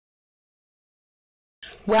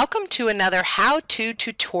Welcome to another how-to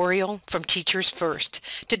tutorial from Teachers First.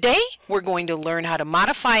 Today we're going to learn how to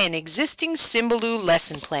modify an existing Symbaloo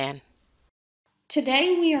lesson plan.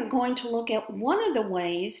 Today we are going to look at one of the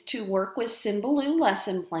ways to work with Symbaloo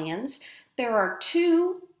lesson plans. There are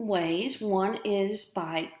two ways. One is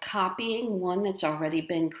by copying one that's already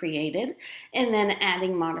been created and then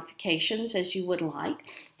adding modifications as you would like.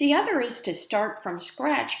 The other is to start from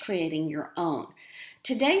scratch creating your own.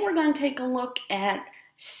 Today we're going to take a look at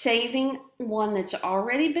saving one that's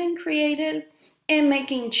already been created and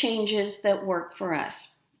making changes that work for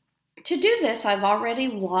us. To do this, I've already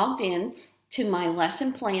logged in to my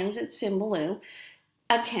lesson plans at Symbaloo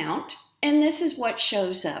account, and this is what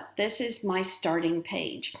shows up. This is my starting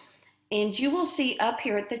page. And you will see up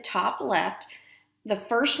here at the top left, the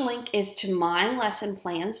first link is to my lesson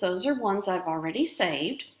plans. Those are ones I've already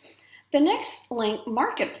saved. The next link,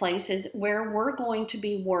 Marketplace, is where we're going to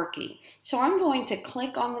be working. So I'm going to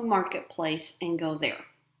click on the Marketplace and go there.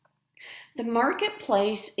 The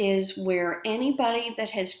Marketplace is where anybody that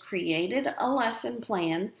has created a lesson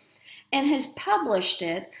plan and has published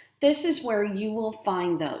it, this is where you will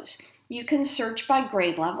find those. You can search by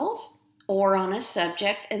grade levels or on a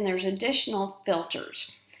subject, and there's additional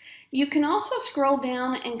filters. You can also scroll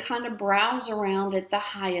down and kind of browse around at the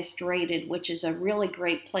highest rated, which is a really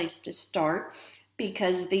great place to start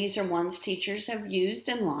because these are ones teachers have used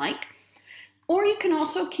and like. Or you can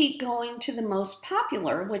also keep going to the most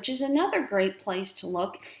popular, which is another great place to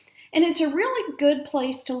look. And it's a really good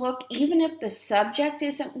place to look even if the subject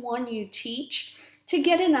isn't one you teach, to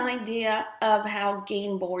get an idea of how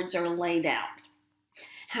game boards are laid out,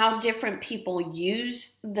 how different people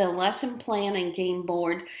use the lesson plan and game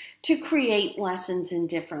board to create lessons in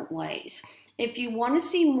different ways. If you want to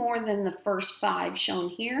see more than the first 5 shown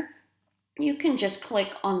here, you can just click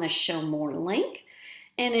on the Show More link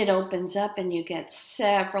and it opens up and you get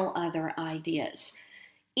several other ideas.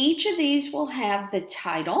 Each of these will have the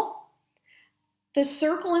title. The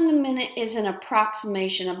circle in the minute is an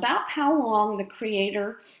approximation about how long the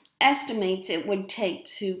creator estimates it would take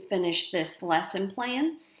to finish this lesson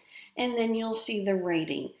plan, and then you'll see the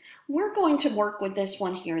rating. We're going to work with this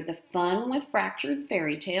one here, the Fun with Fractured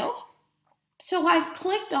Fairy Tales. So I've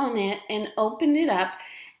clicked on it and opened it up,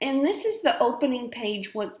 and this is the opening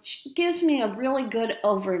page, which gives me a really good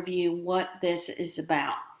overview what this is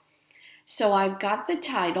about. So I've got the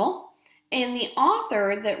title, and the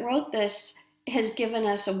author that wrote this has given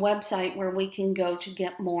us a website where we can go to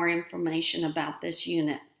get more information about this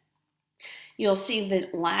unit. You'll see the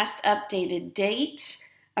last updated date,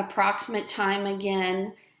 approximate time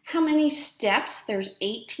again, how many steps. There's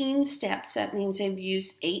 18 steps. That means they've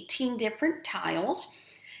used 18 different tiles.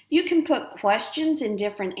 You can put questions in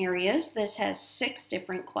different areas. This has 6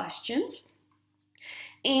 different questions.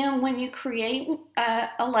 And when you create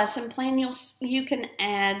a lesson plan, you can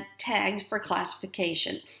add tags for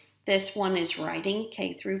classification. This one is writing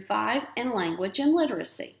K through 5 and language and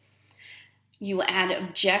literacy. You add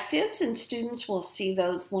objectives and students will see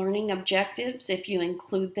those learning objectives if you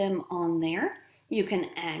include them on there. You can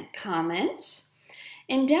add comments.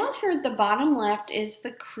 And down here at the bottom left is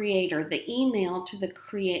the creator, the email to the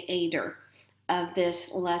creator of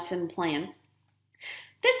this lesson plan.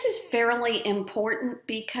 This is fairly important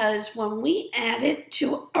because when we add it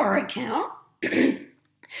to our account,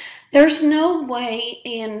 there's no way,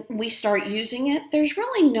 and we start using it, there's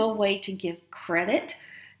really no way to give credit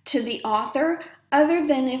to the author other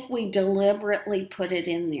than if we deliberately put it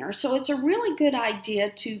in there. So it's a really good idea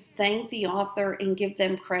to thank the author and give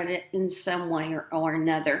them credit in some way or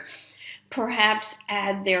another. Perhaps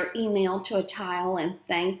add their email to a tile and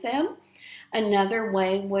thank them. Another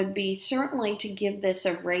way would be certainly to give this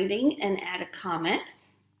a rating and add a comment.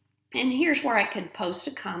 And here's where I could post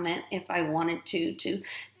a comment if I wanted to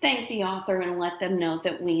thank the author and let them know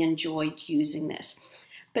that we enjoyed using this.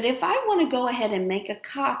 But if I want to go ahead and make a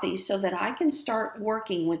copy so that I can start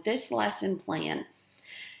working with this lesson plan,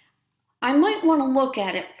 I might want to look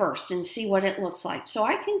at it first and see what it looks like. So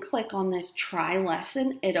I can click on this Try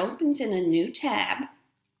Lesson. It opens in a new tab.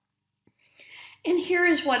 And here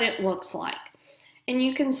is what it looks like. And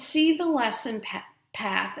you can see the lesson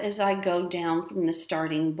path as I go down from the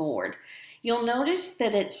starting board. You'll notice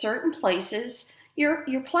that at certain places, your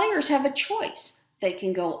players have a choice. They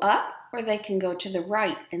can go up or they can go to the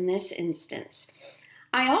right in this instance.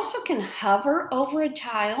 I also can hover over a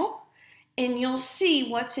tile and you'll see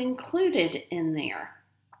what's included in there.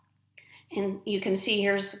 And you can see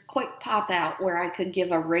here's the quick pop out where I could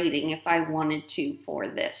give a rating if I wanted to for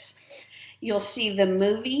this. You'll see the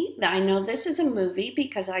movie. I know this is a movie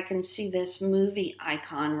because I can see this movie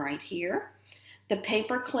icon right here. The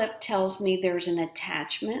paper clip tells me there's an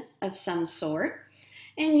attachment of some sort.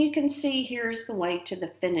 And you can see here's the way to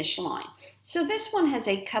the finish line. So this one has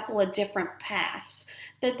a couple of different paths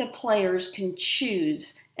that the players can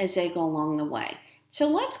choose as they go along the way. So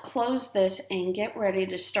let's close this and get ready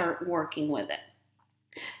to start working with it.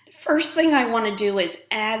 The first thing I want to do is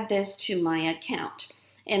add this to my account.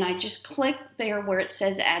 And I just click there where it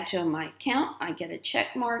says add to my account. I get a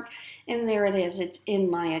check mark and there it is, it's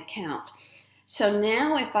in my account. So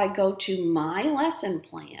now if I go to my lesson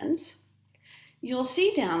plans, you'll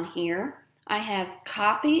see down here I have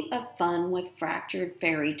copy of Fun with Fractured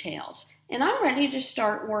Fairy Tales. And I'm ready to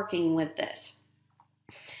start working with this.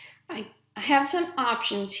 I have some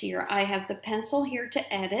options here. I have the pencil here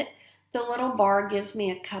to edit. The little bar gives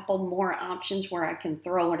me a couple more options where I can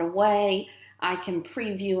throw it away. I can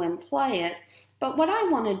preview and play it. But what I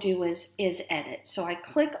want to do is edit. So I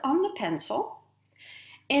click on the pencil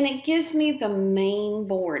and it gives me the main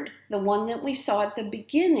board, the one that we saw at the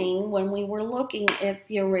beginning when we were looking at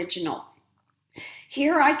the original.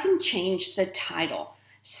 Here I can change the title.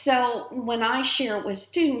 So when I share it with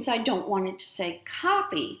students, I don't want it to say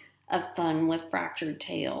copy of Fun with Fractured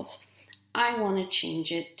Tales. I want to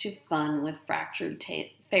change it to Fun with Fractured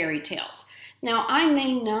Fairy Tales. Now, I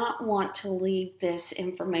may not want to leave this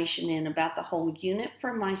information in about the whole unit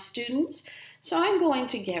for my students, so I'm going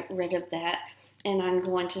to get rid of that, and I'm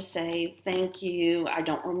going to say thank you. I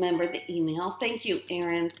don't remember the email. Thank you,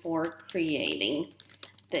 Erin, for creating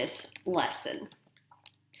this lesson.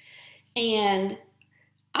 And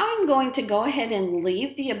I'm going to go ahead and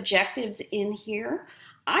leave the objectives in here.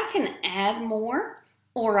 I can add more,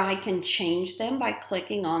 or I can change them by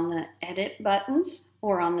clicking on the edit buttons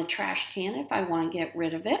or on the trash can if I want to get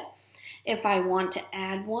rid of it. If I want to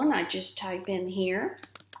add one, I just type in here.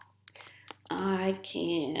 I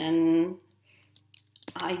can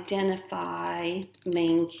identify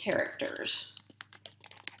main characters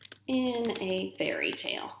in a fairy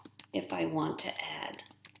tale if I want to add.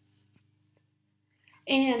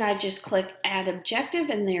 And I just click add objective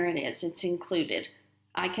and there it is, it's included.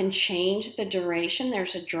 I can change the duration.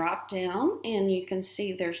 There's a drop down and you can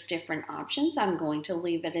see there's different options. I'm going to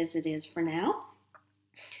leave it as it is for now.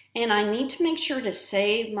 And I need to make sure to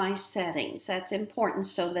save my settings. That's important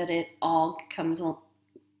so that it all comes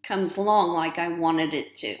along like I wanted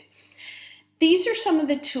it to. These are some of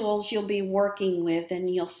the tools you'll be working with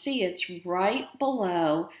and you'll see it's right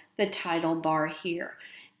below the title bar here.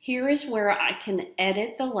 Here is where I can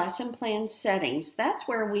edit the lesson plan settings. That's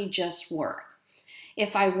where we just were.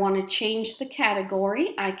 If I want to change the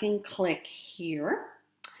category, I can click here.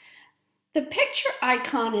 The picture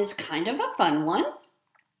icon is kind of a fun one.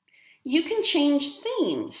 You can change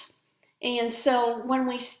themes. And so when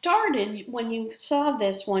we started, when you saw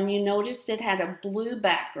this one, you noticed it had a blue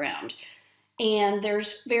background. And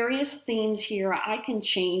there's various themes here I can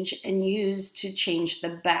change and use to change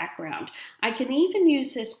the background. I can even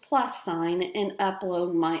use this plus sign and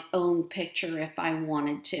upload my own picture if I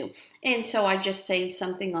wanted to. And so I just saved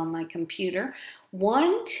something on my computer.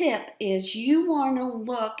 One tip is you want to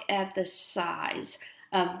look at the size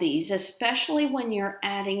of these, especially when you're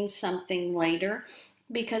adding something later,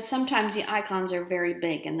 because sometimes the icons are very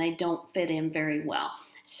big and they don't fit in very well.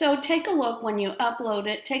 So take a look when you upload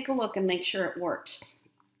it, take a look and make sure it works.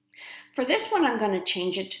 For this one, I'm going to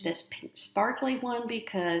change it to this pink sparkly one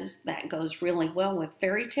because that goes really well with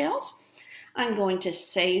fairy tales. I'm going to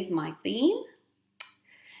save my theme.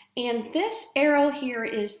 And this arrow here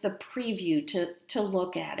is the preview to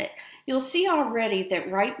look at it. You'll see already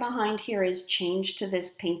that right behind here is changed to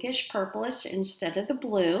this pinkish purplish instead of the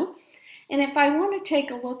blue. And if I want to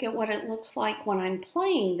take a look at what it looks like when I'm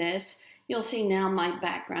playing this, you'll see now my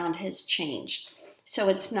background has changed. So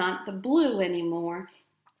it's not the blue anymore,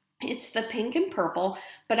 it's the pink and purple,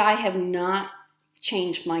 but I have not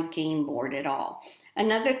changed my game board at all.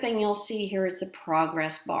 Another thing you'll see here is the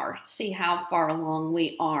progress bar. See how far along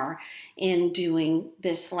we are in doing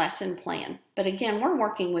this lesson plan. But again, we're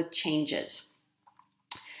working with changes.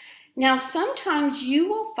 Now, sometimes you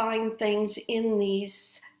will find things in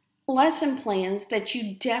these lesson plans that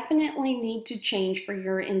you definitely need to change for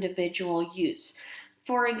your individual use.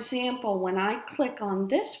 For example, when I click on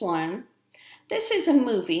this one, this is a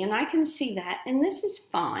movie and I can see that and this is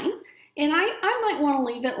fine. And I might want to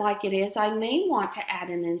leave it like it is. I may want to add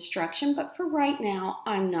an instruction, but for right now,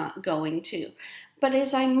 I'm not going to. But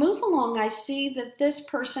as I move along, I see that this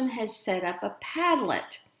person has set up a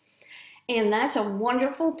Padlet. And that's a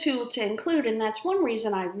wonderful tool to include, and that's one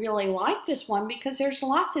reason I really like this one because there's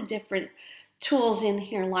lots of different tools in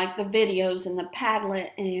here like the videos and the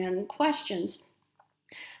Padlet and questions.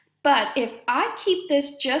 But if I keep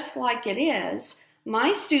this just like it is,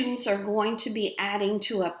 My students are going to be adding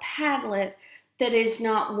to a Padlet that is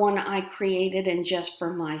not one I created and just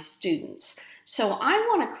for my students. So I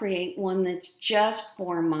want to create one that's just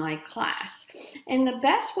for my class. And the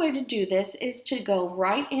best way to do this is to go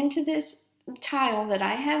right into this tile that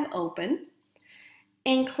I have open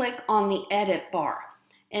and click on the edit bar.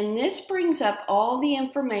 And this brings up all the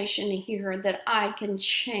information here that I can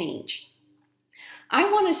change. I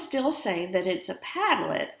want to still say that it's a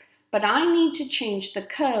Padlet, but I need to change the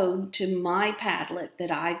code to my Padlet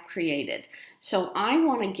that I've created. So I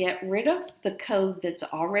want to get rid of the code that's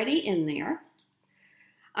already in there.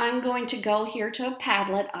 I'm going to go here to a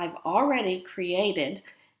Padlet I've already created,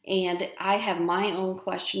 and I have my own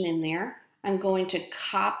question in there. I'm going to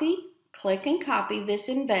click and copy this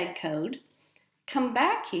embed code, come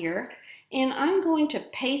back here, and I'm going to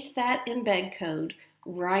paste that embed code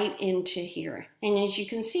right into here. And as you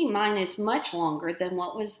can see, mine is much longer than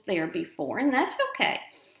what was there before, and that's okay.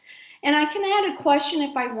 And I can add a question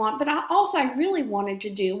if I want, but all I really wanted to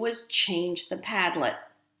do was change the Padlet.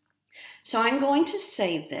 So I'm going to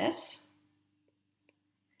save this.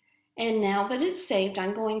 And now that it's saved,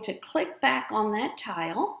 I'm going to click back on that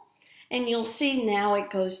tile. And you'll see now it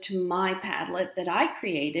goes to my Padlet that I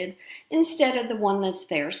created instead of the one that's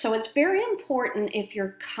there. So it's very important if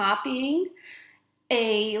you're copying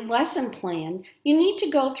a lesson plan, you need to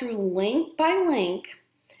go through link by link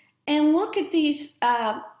and look at these,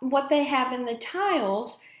 what they have in the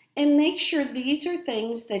tiles, and make sure these are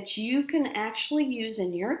things that you can actually use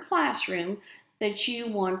in your classroom that you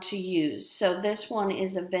want to use. So this one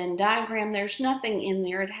is a Venn diagram. There's nothing in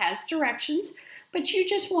there. It has directions, but you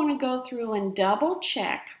just want to go through and double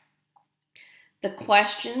check the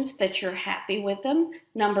questions that you're happy with them.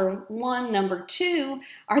 Number one, number two,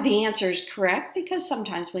 are the answers correct? Because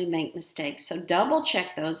sometimes we make mistakes. So double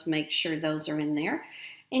check those, make sure those are in there.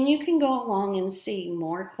 And you can go along and see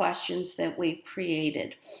more questions that we've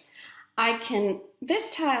created.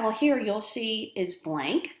 This tile here you'll see is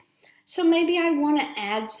blank. So maybe I want to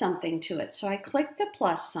add something to it. So I click the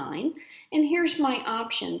plus sign, and here's my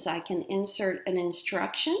options. I can insert an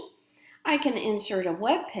instruction. I can insert a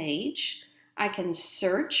web page. I can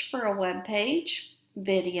search for a web page,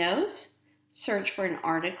 videos, search for an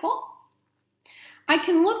article. I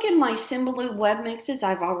can look in my Symbaloo web mixes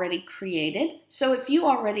I've already created. So if you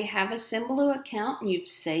already have a Symbaloo account and you've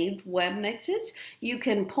saved web mixes, you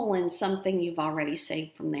can pull in something you've already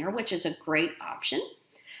saved from there, which is a great option.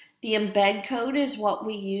 The embed code is what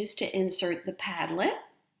we use to insert the Padlet.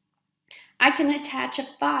 I can attach a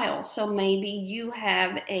file. So maybe you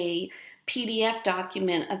have a PDF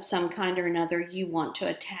document of some kind or another you want to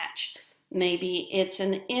attach. Maybe it's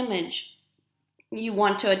an image you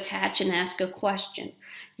want to attach and ask a question.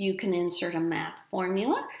 You can insert a math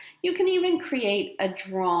formula. You can even create a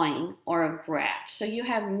drawing or a graph. So you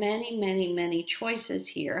have many, many, many choices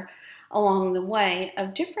here along the way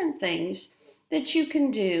of different things that you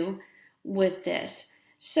can do with this.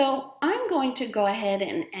 So I'm going to go ahead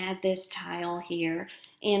and add this tile here,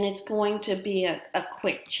 and it's going to be a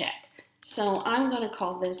quick check. So I'm going to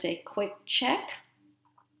call this a quick check.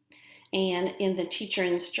 And in the teacher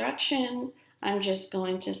instruction, I'm just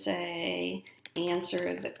going to say,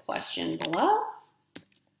 answer the question below.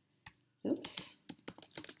 Oops.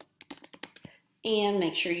 And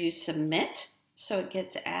make sure you submit so it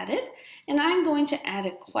gets added. And I'm going to add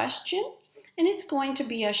a question, and it's going to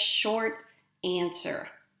be a short answer.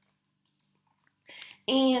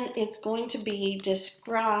 And it's going to be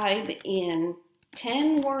describe in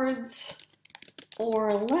 10 words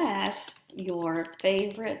or less your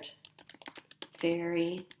favorite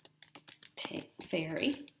fairy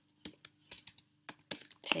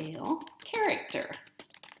tale character.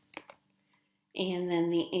 And then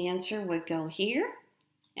the answer would go here.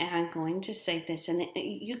 And I'm going to say this. And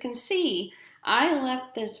you can see I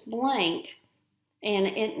left this blank and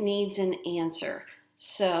it needs an answer.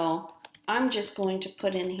 So I'm just going to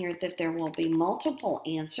put in here that there will be multiple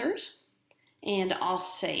answers, and I'll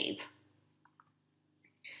save.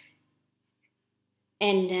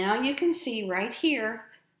 And now you can see right here,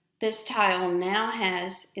 this tile now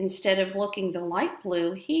has, instead of looking the light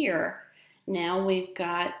blue here, now we've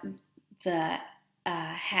got the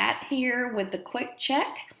hat here with the quick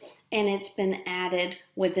check, and it's been added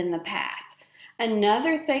within the path.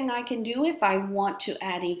 Another thing I can do if I want to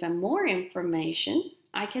add even more information,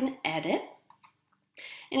 I can edit.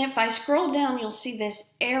 And if I scroll down, you'll see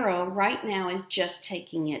this arrow right now is just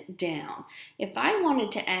taking it down. If I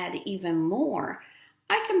wanted to add even more,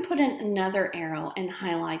 I can put in another arrow and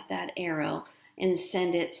highlight that arrow and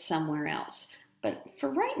send it somewhere else. But for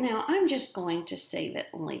right now, I'm just going to save it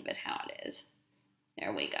and leave it how it is.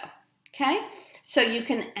 There we go. Okay, So you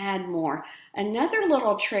can add more. Another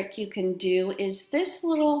little trick you can do is this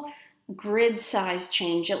little grid size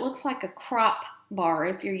change. It looks like a crop bar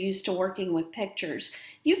if you're used to working with pictures.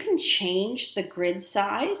 You can change the grid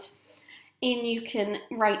size. And you can,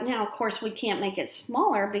 right now, of course, we can't make it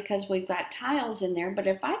smaller because we've got tiles in there, but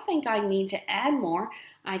if I think I need to add more,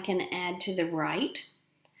 I can add to the right,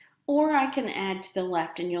 or I can add to the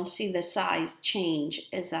left, and you'll see the size change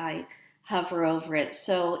as I hover over it.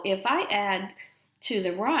 So if I add to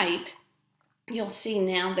the right, you'll see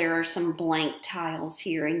now there are some blank tiles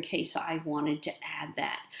here in case I wanted to add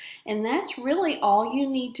that. And that's really all you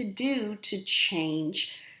need to do to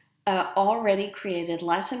change already created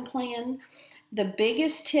lesson plan. The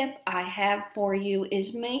biggest tip I have for you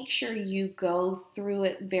is make sure you go through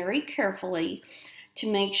it very carefully to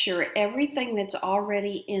make sure everything that's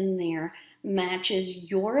already in there matches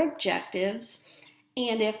your objectives.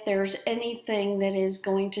 And if there's anything that is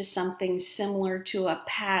going to something similar to a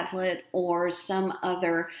Padlet or some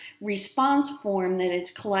other response form that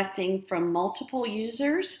it's collecting from multiple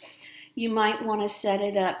users, you might want to set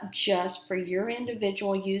it up just for your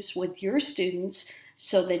individual use with your students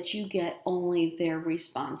so that you get only their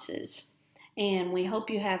responses. And we hope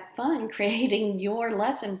you have fun creating your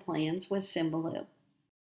lesson plans with Symbaloo.